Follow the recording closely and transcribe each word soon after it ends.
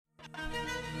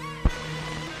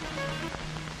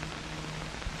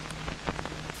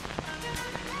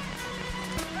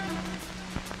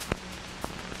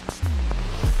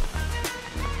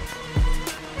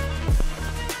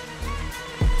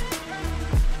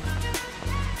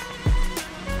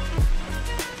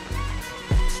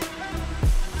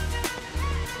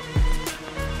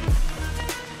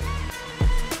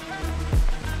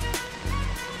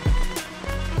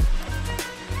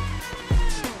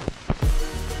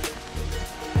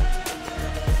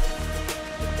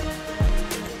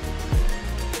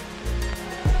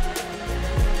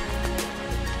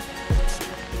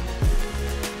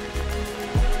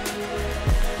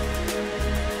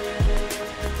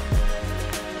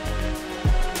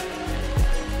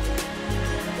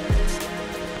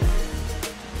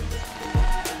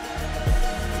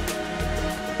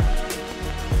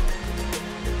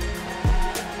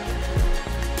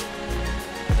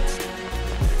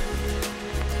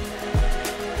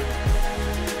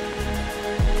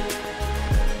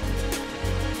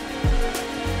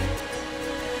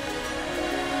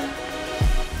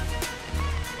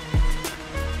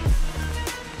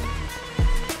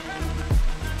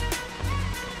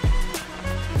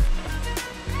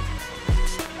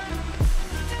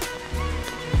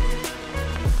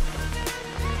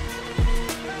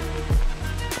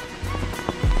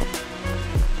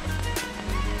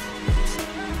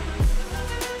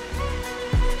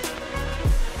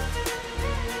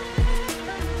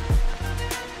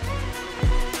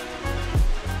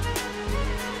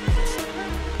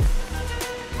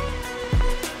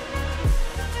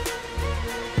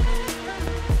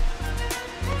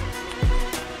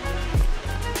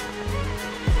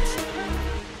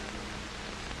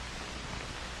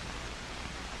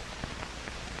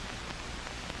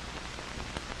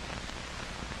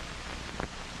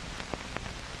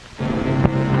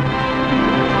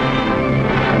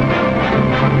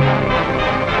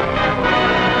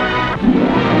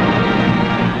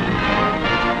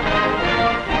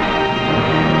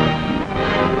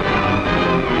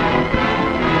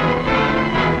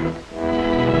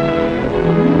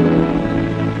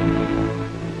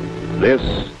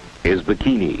This is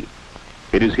Bikini.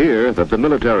 It is here that the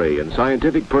military and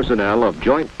scientific personnel of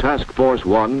Joint Task Force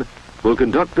 1 will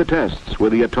conduct the tests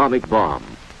with the atomic bomb.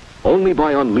 Only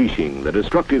by unleashing the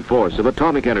destructive force of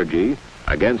atomic energy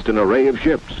against an array of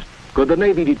ships could the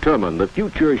Navy determine the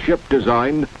future ship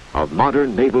design of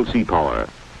modern naval sea power.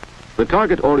 The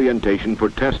target orientation for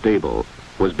Test Able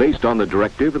was based on the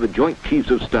directive of the Joint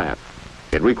Chiefs of Staff.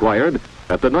 It required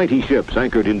that the 90 ships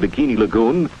anchored in Bikini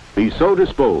Lagoon be so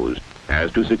disposed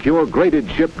as to secure graded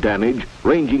ship damage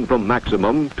ranging from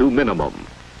maximum to minimum.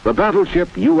 The battleship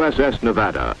USS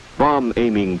Nevada, bomb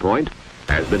aiming point,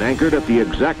 has been anchored at the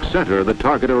exact center of the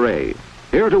target array.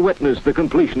 Here to witness the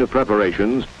completion of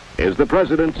preparations is the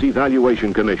President's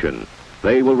Evaluation Commission.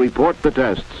 They will report the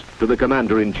tests to the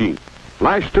Commander-in-Chief.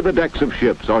 Lashed to the decks of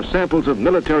ships are samples of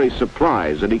military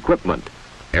supplies and equipment.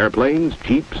 Airplanes,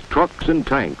 jeeps, trucks, and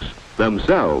tanks,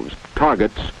 themselves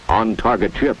targets on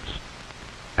target ships.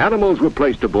 Animals were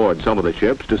placed aboard some of the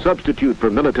ships to substitute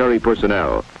for military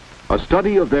personnel. A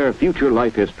study of their future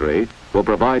life history will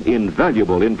provide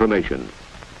invaluable information.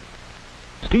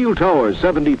 Steel towers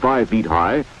 75 feet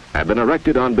high have been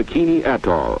erected on Bikini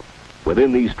Atoll.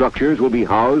 Within these structures will be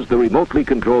housed the remotely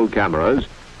controlled cameras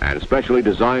and specially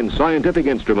designed scientific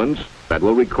instruments that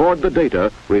will record the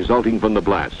data resulting from the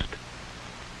blast.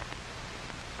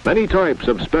 Many types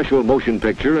of special motion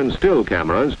picture and still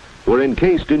cameras were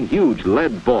encased in huge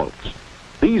lead vaults.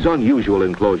 These unusual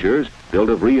enclosures, built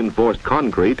of reinforced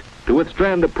concrete to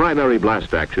withstand the primary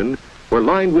blast action, were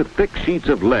lined with thick sheets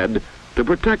of lead to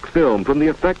protect film from the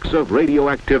effects of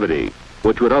radioactivity,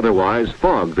 which would otherwise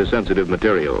fog the sensitive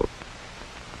material.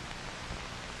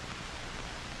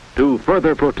 To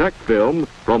further protect film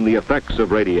from the effects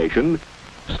of radiation,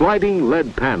 sliding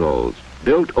lead panels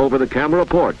built over the camera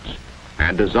ports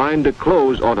and designed to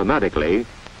close automatically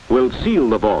will seal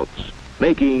the vaults,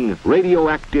 making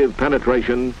radioactive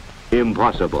penetration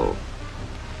impossible.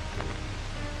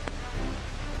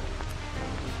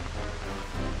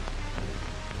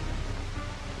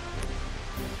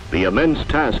 The immense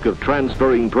task of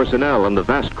transferring personnel and the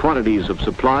vast quantities of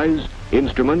supplies,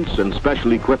 instruments, and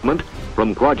special equipment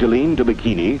from Kwajalein to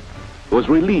Bikini was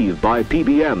relieved by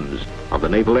PBMs of the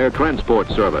Naval Air Transport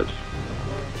Service.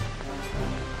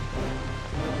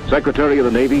 Secretary of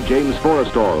the Navy James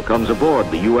Forrestal comes aboard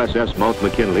the USS Mount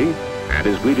McKinley and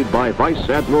is greeted by Vice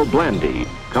Admiral Blandy,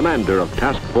 commander of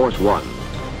Task Force 1.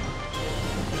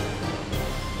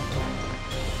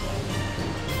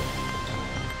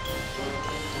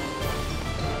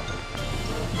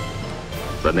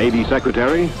 The Navy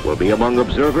Secretary will be among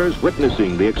observers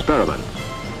witnessing the experiment.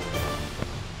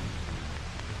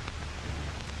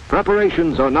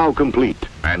 Preparations are now complete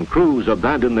and crews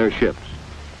abandon their ships.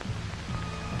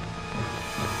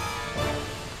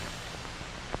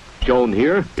 Shown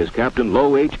here is Captain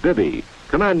Low H. Bibby,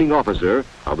 commanding officer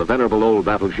of the venerable old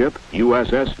battleship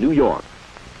USS New York.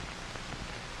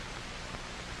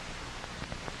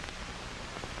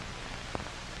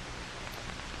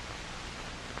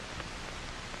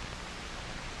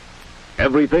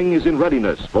 Everything is in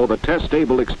readiness for the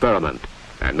test-able experiment,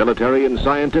 and military and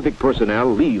scientific personnel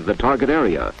leave the target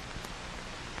area.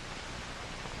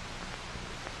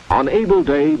 On Able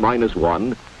Day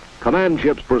 -1, command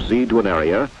ships proceed to an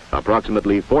area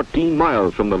approximately 14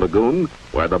 miles from the lagoon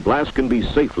where the blast can be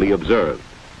safely observed.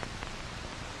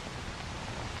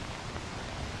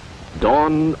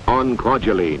 Dawn on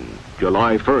Kwajalein,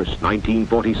 July 1st,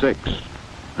 1946.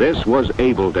 This was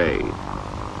Able Day.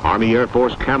 Army Air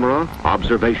Force camera,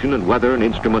 observation, and weather and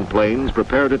instrument planes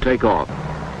prepare to take off.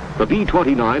 The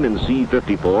B-29 and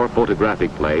C-54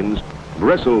 photographic planes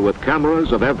bristle with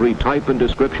cameras of every type and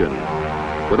description.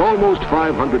 With almost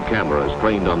 500 cameras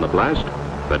trained on the blast,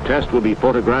 the test will be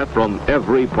photographed from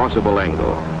every possible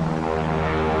angle.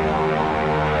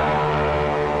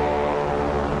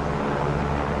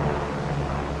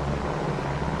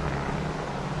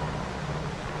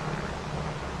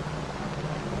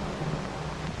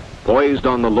 Poised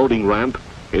on the loading ramp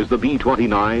is the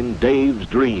B-29 Dave's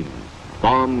Dream,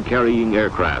 bomb-carrying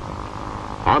aircraft.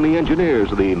 Army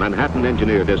engineers of the Manhattan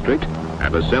Engineer District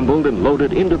have assembled and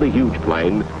loaded into the huge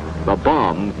plane the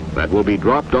bomb that will be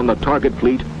dropped on the target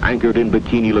fleet anchored in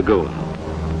Bikini Lagoon.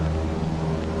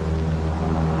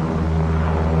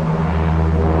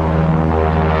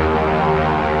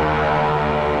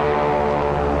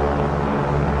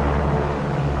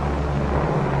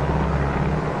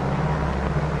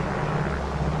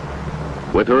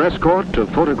 With her escort of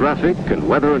photographic and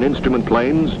weather and instrument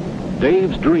planes,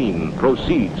 Dave's Dream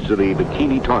proceeds to the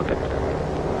Bikini target.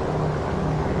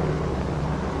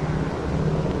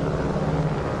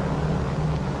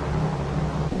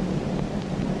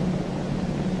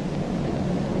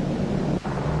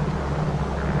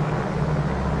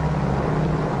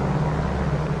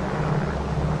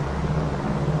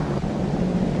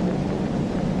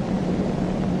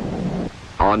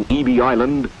 On EB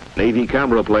Island, Navy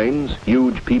camera planes,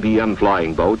 huge PBM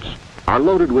flying boats, are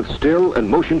loaded with still and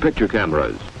motion picture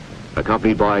cameras.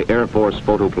 Accompanied by Air Force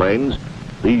photoplanes,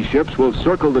 these ships will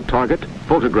circle the target,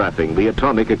 photographing the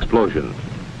atomic explosion.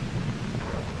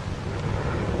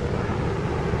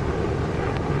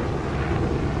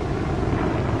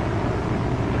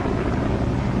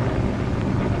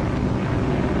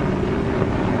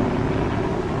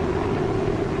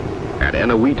 At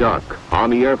Eniwetok,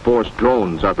 Army Air Force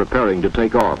drones are preparing to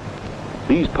take off.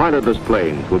 These pilotless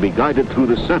planes will be guided through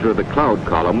the center of the cloud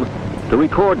column to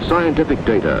record scientific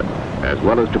data, as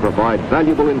well as to provide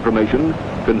valuable information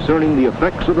concerning the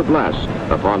effects of the blast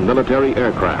upon military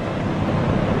aircraft.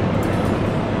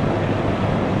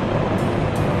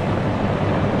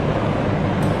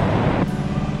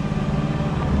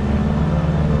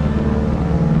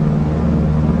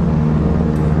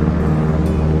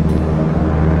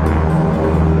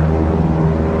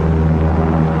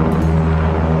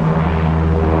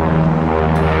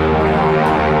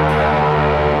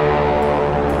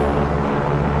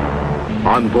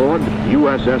 On board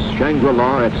USS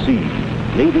Shangri-La at sea,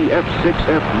 Navy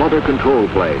F-6F mother control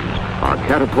planes are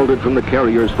catapulted from the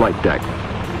carrier's flight deck.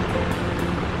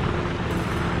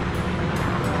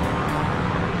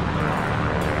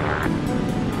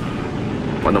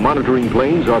 When the monitoring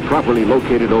planes are properly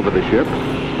located over the ships,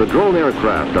 the drone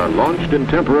aircraft are launched and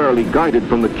temporarily guided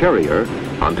from the carrier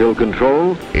until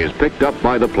control is picked up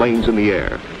by the planes in the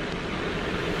air.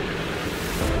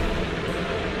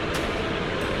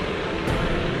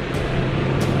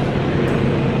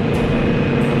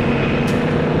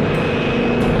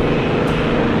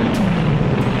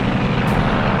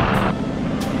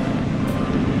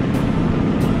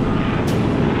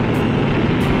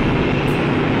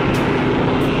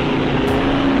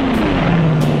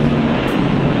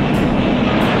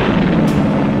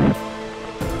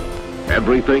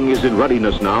 Everything is in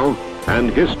readiness now, and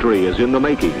history is in the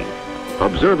making.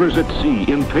 Observers at sea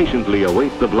impatiently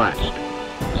await the blast.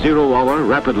 0 hour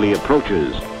rapidly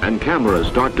approaches, and cameras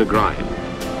start to grind.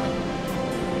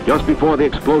 Just before the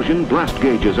explosion, blast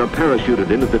gauges are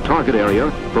parachuted into the target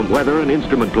area from weather and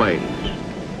instrument planes.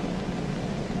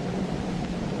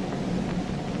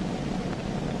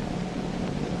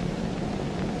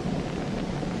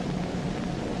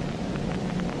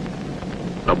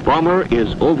 The bomber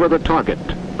is over the target.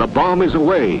 The bomb is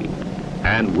away.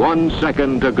 And 1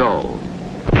 second to go.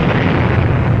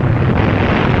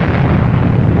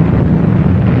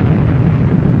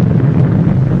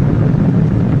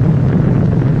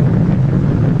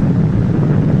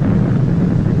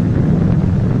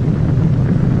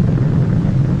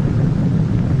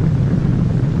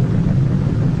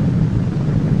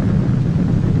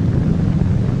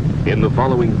 In the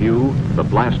following view, the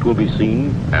blast will be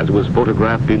seen as was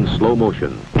photographed in slow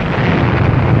motion.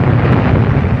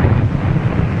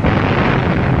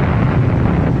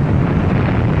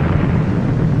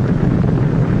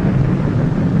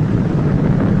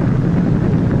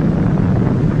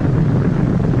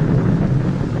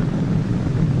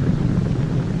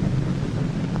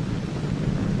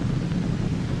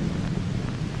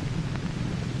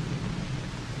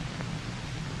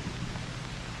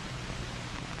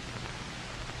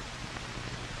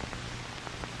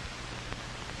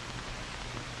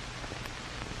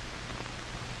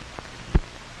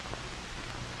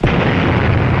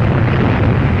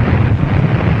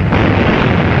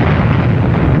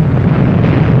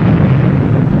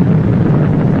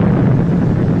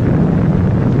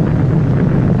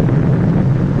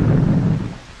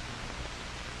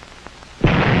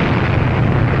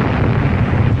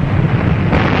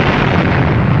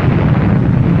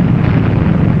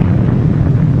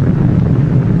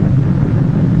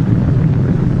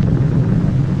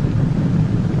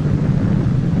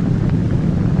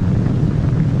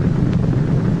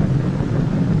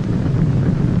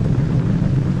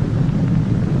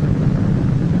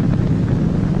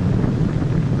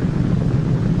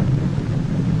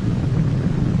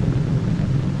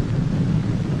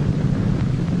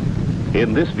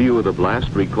 In this view of the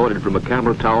blast recorded from a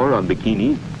camera tower on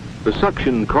Bikini, the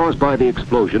suction caused by the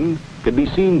explosion can be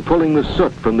seen pulling the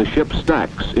soot from the ship's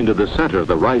stacks into the center of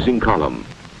the rising column.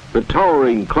 The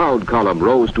towering cloud column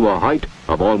rose to a height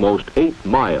of almost 8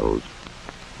 miles.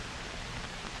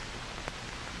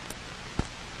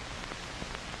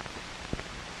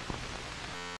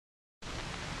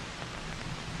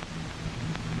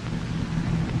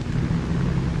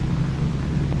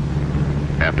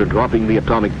 After dropping the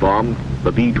atomic bomb,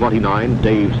 the B-29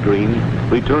 Dave's Dream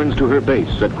returns to her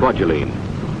base at Kwajalein.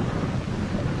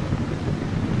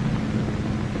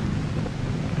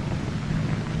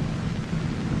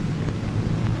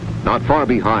 Not far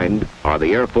behind are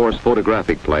the Air Force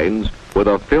photographic planes with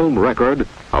a film record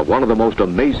of one of the most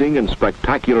amazing and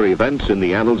spectacular events in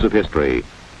the annals of history.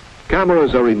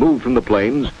 Cameras are removed from the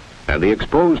planes and the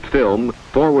exposed film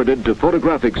forwarded to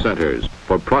photographic centers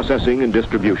for processing and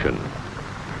distribution.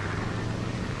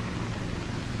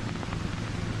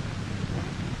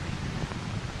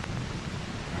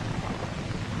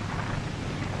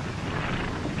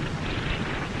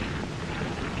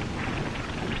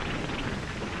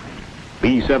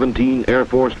 B-17 Air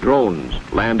Force drones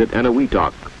land at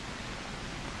Eniwetok.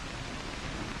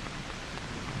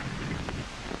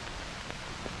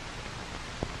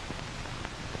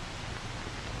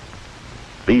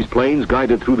 These planes,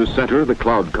 guided through the center of the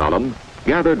cloud column,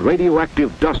 gathered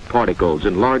radioactive dust particles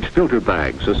in large filter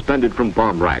bags suspended from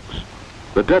bomb racks.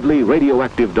 The deadly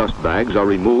radioactive dust bags are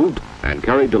removed and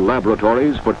carried to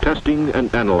laboratories for testing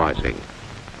and analyzing.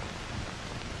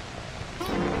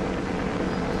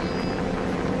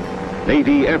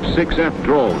 Navy F-6F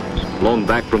drones, flown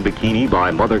back from Bikini by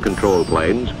mother control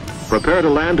planes, prepare to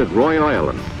land at Roy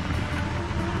Island.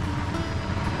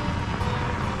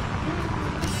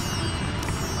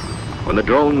 When the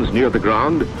drones near the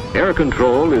ground, air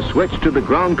control is switched to the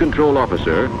ground control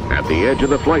officer at the edge of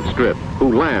the flight strip,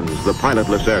 who lands the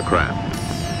pilotless aircraft.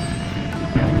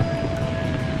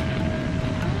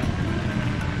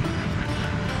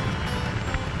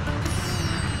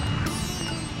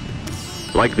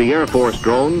 Like the Air Force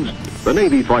drones, the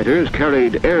Navy fighters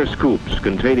carried air scoops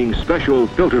containing special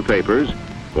filter papers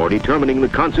for determining the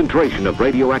concentration of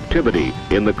radioactivity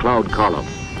in the cloud column.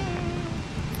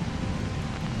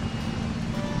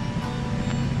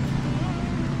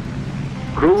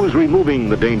 Crews removing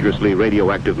the dangerously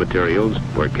radioactive materials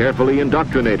were carefully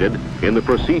indoctrinated in the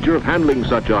procedure of handling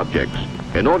such objects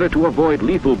in order to avoid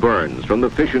lethal burns from the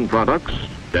fission products,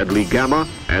 deadly gamma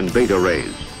and beta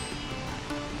rays.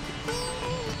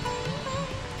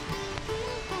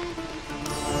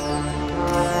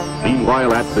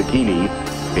 Meanwhile, at Bikini,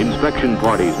 inspection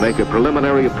parties make a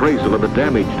preliminary appraisal of the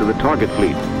damage to the target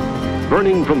fleet.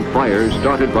 Burning from fires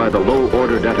started by the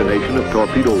low-order detonation of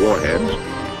torpedo warheads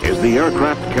is the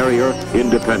aircraft carrier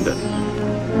Independence.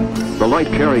 The light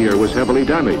carrier was heavily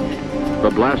damaged.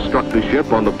 The blast struck the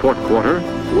ship on the port quarter,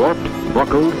 warped,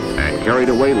 buckled, and carried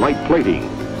away light plating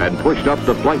and pushed up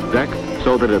the flight deck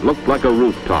so that it looked like a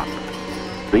rooftop.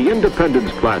 The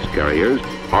Independence-class carriers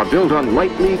are built on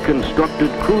lightly constructed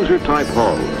cruiser-type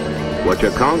hulls, which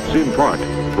accounts in part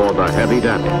for the heavy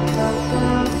damage.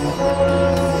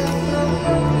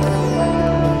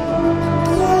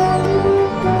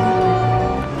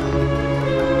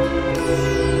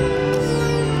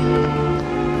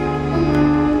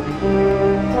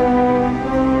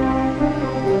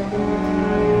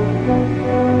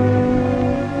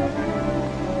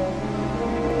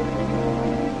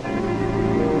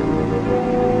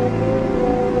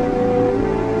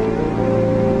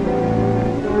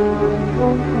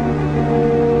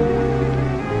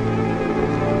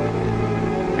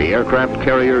 The aircraft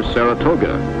carrier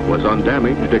Saratoga was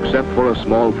undamaged except for a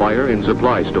small fire in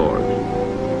supply stores.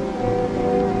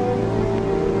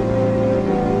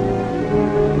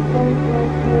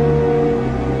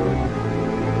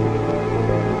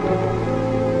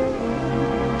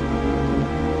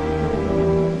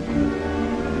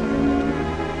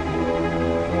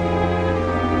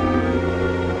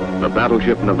 The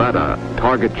battleship Nevada,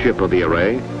 target ship of the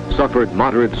array, suffered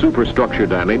moderate superstructure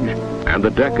damage and the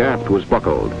deck aft was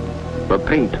buckled. The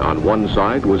paint on one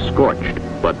side was scorched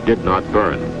but did not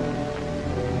burn.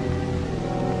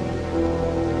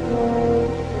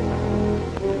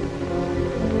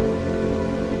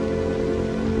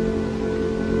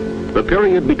 The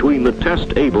period between the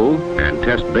Test Able and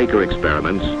Test Baker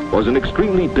experiments was an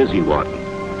extremely busy one.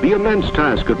 The immense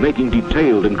task of making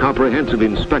detailed and comprehensive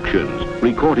inspections,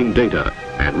 recording data,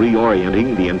 and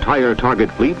reorienting the entire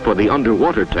target fleet for the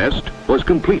underwater test was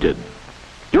completed.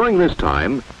 During this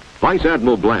time, Vice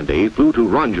Admiral Blandy flew to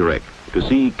Rongerik to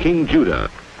see King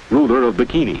Judah, ruler of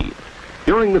Bikini.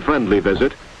 During the friendly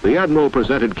visit, the Admiral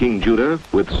presented King Judah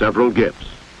with several gifts.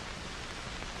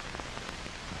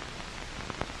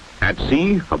 At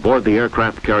sea, aboard the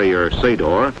aircraft carrier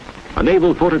Sador, a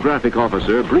naval photographic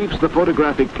officer briefs the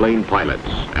photographic plane pilots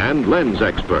and lens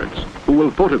experts who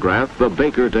will photograph the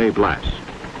Baker Day blast.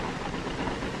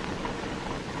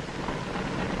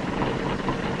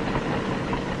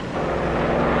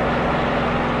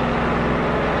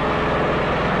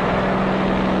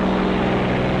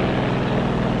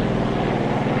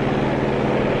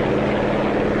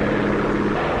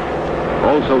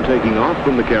 Also taking off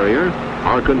from the carrier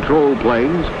are control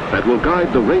planes that will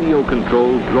guide the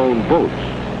radio-controlled drone boats.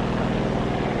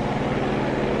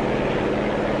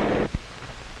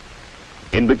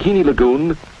 In Bikini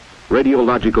Lagoon,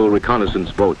 radiological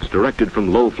reconnaissance boats directed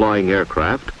from low-flying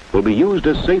aircraft will be used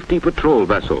as safety patrol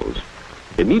vessels.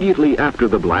 Immediately after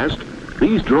the blast,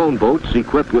 these drone boats,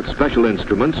 equipped with special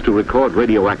instruments to record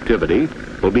radioactivity,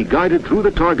 will be guided through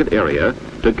the target area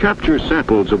to capture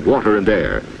samples of water and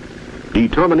air.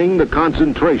 Determining the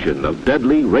concentration of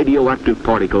deadly radioactive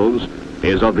particles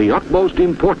is of the utmost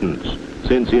importance,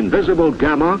 since invisible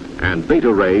gamma and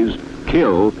beta rays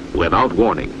kill without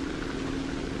warning.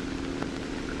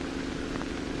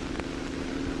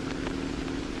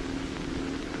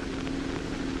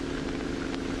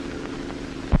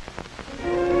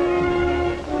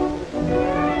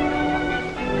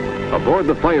 Aboard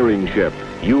the firing ship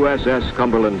USS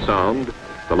Cumberland Sound,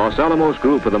 the Los Alamos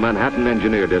group of the Manhattan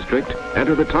Engineer District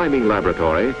enter the timing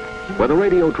laboratory, where the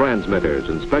radio transmitters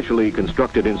and specially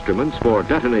constructed instruments for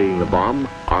detonating the bomb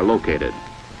are located.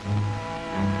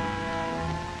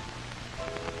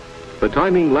 The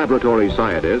timing laboratory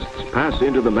scientists pass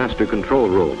into the master control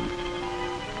room.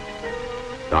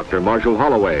 Dr. Marshall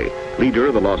Holloway, leader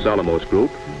of the Los Alamos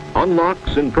group,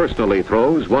 unlocks and personally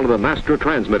throws one of the master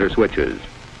transmitter switches.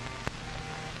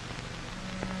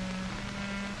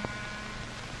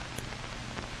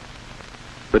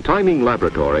 The timing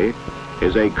laboratory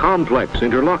is a complex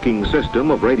interlocking system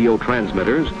of radio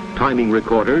transmitters, timing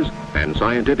recorders, and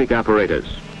scientific apparatus.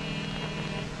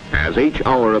 As each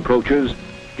hour approaches,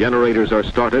 generators are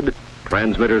started,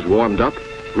 transmitters warmed up,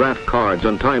 graph cards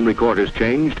on time recorders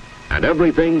changed, and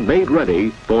everything made ready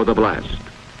for the blast.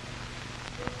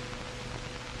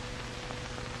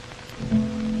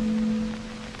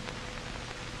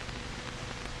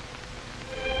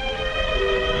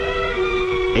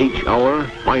 Each hour,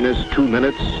 minus 2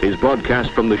 minutes, is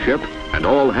broadcast from the ship, and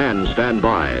all hands stand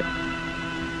by.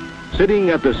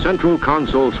 Sitting at the central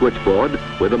console switchboard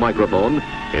with a microphone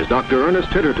is Dr. Ernest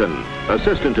Titterton,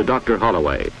 assistant to Dr.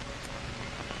 Holloway.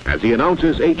 As he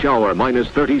announces each hour minus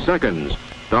 30 seconds,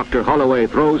 Dr. Holloway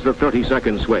throws the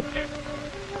 30-second switch.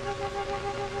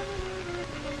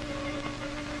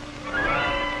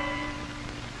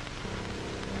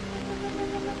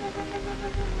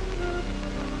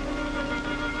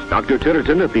 Dr.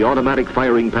 Titterton at the automatic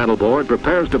firing panel board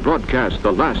prepares to broadcast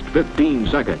the last 15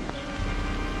 seconds.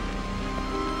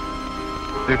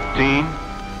 15,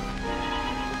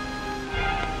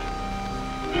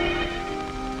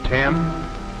 10,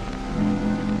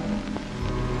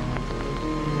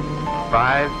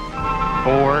 5,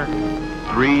 4,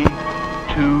 3,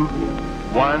 2,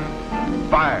 1,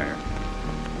 fire.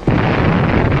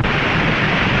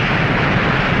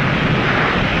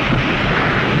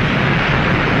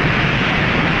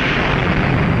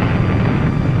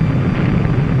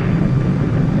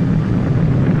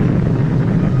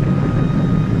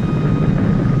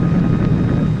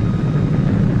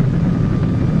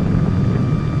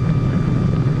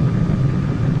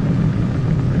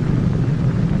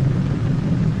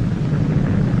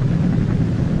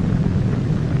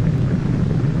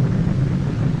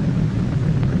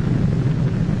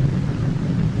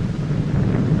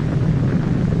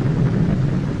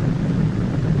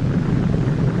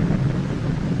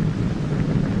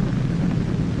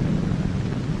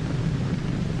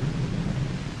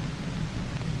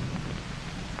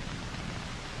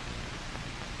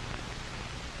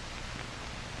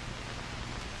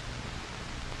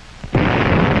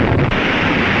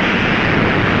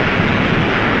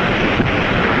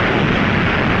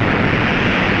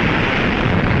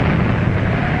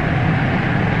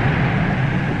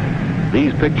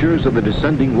 These pictures of the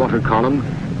descending water column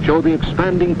show the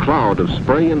expanding cloud of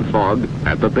spray and fog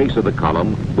at the base of the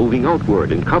column, moving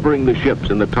outward and covering the ships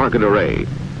in the target array.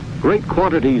 Great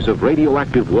quantities of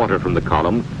radioactive water from the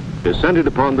column descended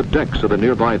upon the decks of the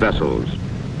nearby vessels,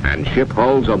 and ship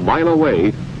hulls a mile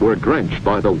away were drenched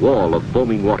by the wall of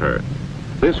foaming water.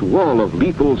 This wall of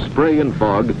lethal spray and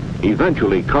fog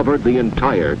eventually covered the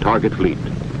entire target fleet.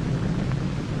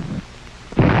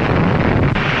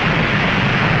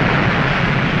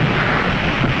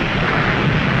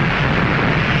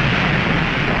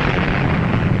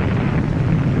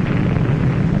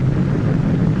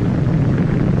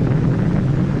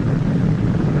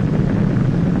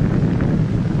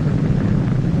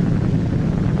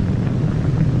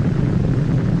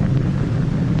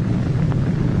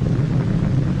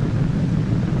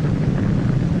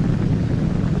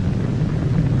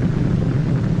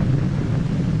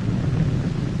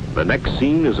 The next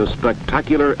scene is a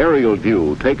spectacular aerial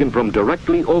view taken from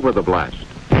directly over the blast.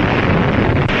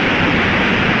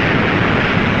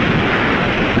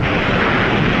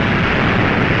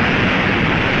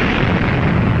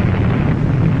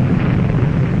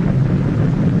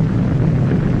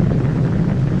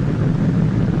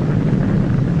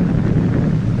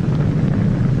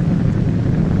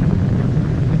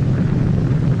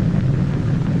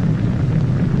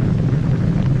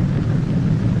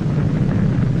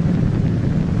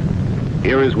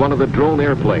 Here is one of the drone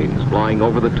airplanes flying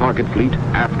over the target fleet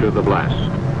after the blast.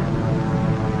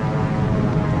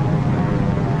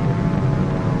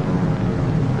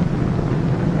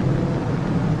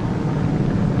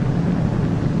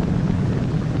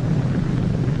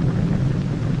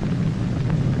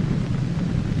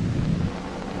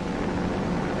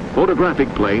 Photographic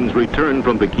planes return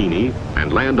from Bikini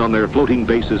and land on their floating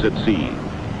bases at sea.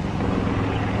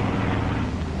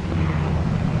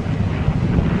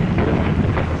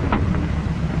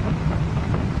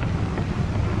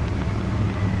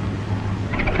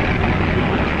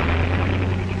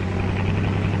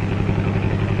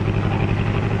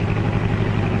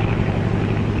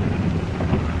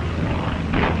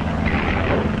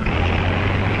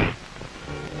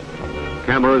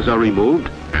 Cameras are removed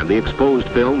and the exposed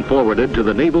film forwarded to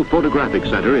the Naval Photographic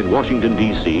Center in Washington,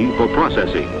 D.C. for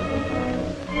processing.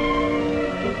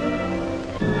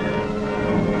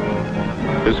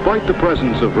 Despite the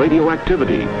presence of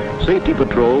radioactivity, safety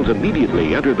patrols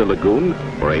immediately entered the lagoon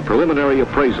for a preliminary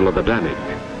appraisal of the damage.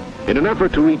 In an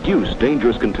effort to reduce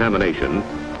dangerous contamination,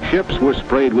 ships were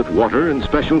sprayed with water and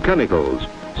special chemicals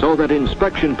so that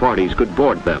inspection parties could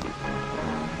board them.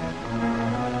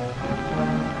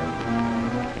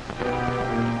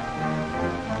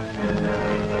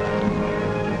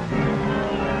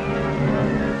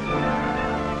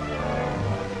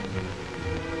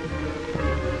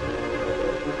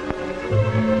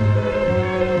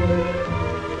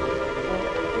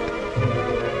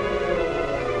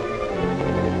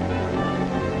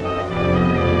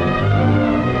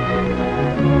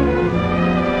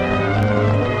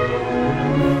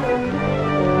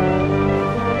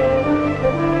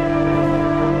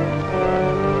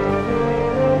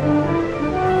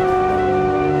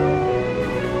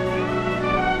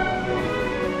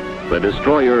 The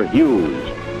destroyer Hughes,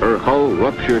 her hull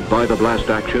ruptured by the blast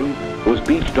action, was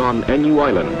beached on Nu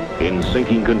Island in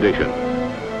sinking condition.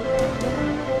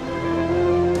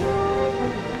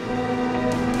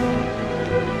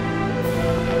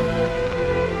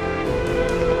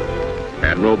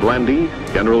 Admiral Blandy,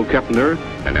 General Kepner,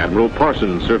 and Admiral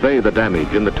Parsons survey the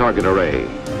damage in the target array.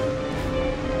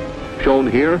 Shown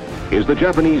here is the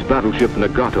Japanese battleship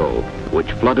Nagato,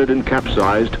 which flooded and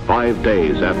capsized 5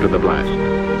 days after the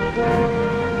blast.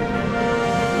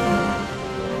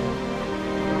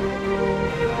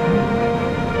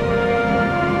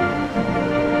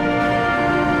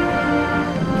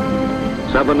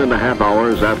 Seven and a half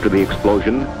hours after the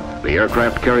explosion, the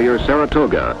aircraft carrier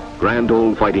Saratoga, grand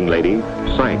old fighting lady,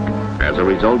 sank as a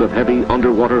result of heavy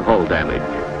underwater hull damage.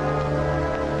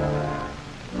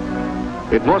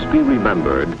 It must be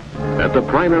remembered that the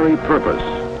primary purpose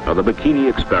of the Bikini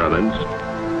experiments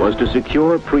was to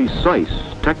secure precise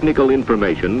technical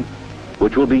information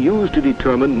which will be used to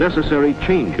determine necessary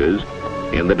changes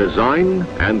in the design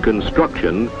and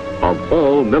construction of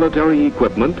all military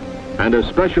equipment and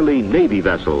especially Navy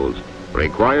vessels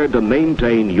required to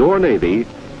maintain your Navy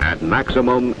at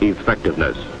maximum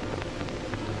effectiveness.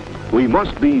 We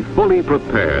must be fully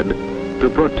prepared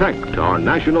to protect our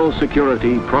national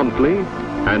security promptly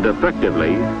and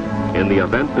effectively in the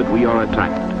event that we are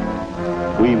attacked.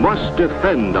 We must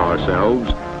defend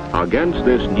ourselves against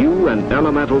this new and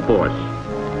elemental force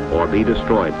or be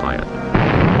destroyed by it.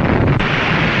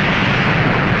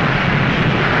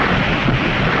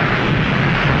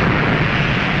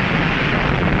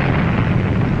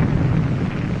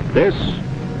 This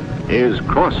is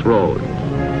Crossroads.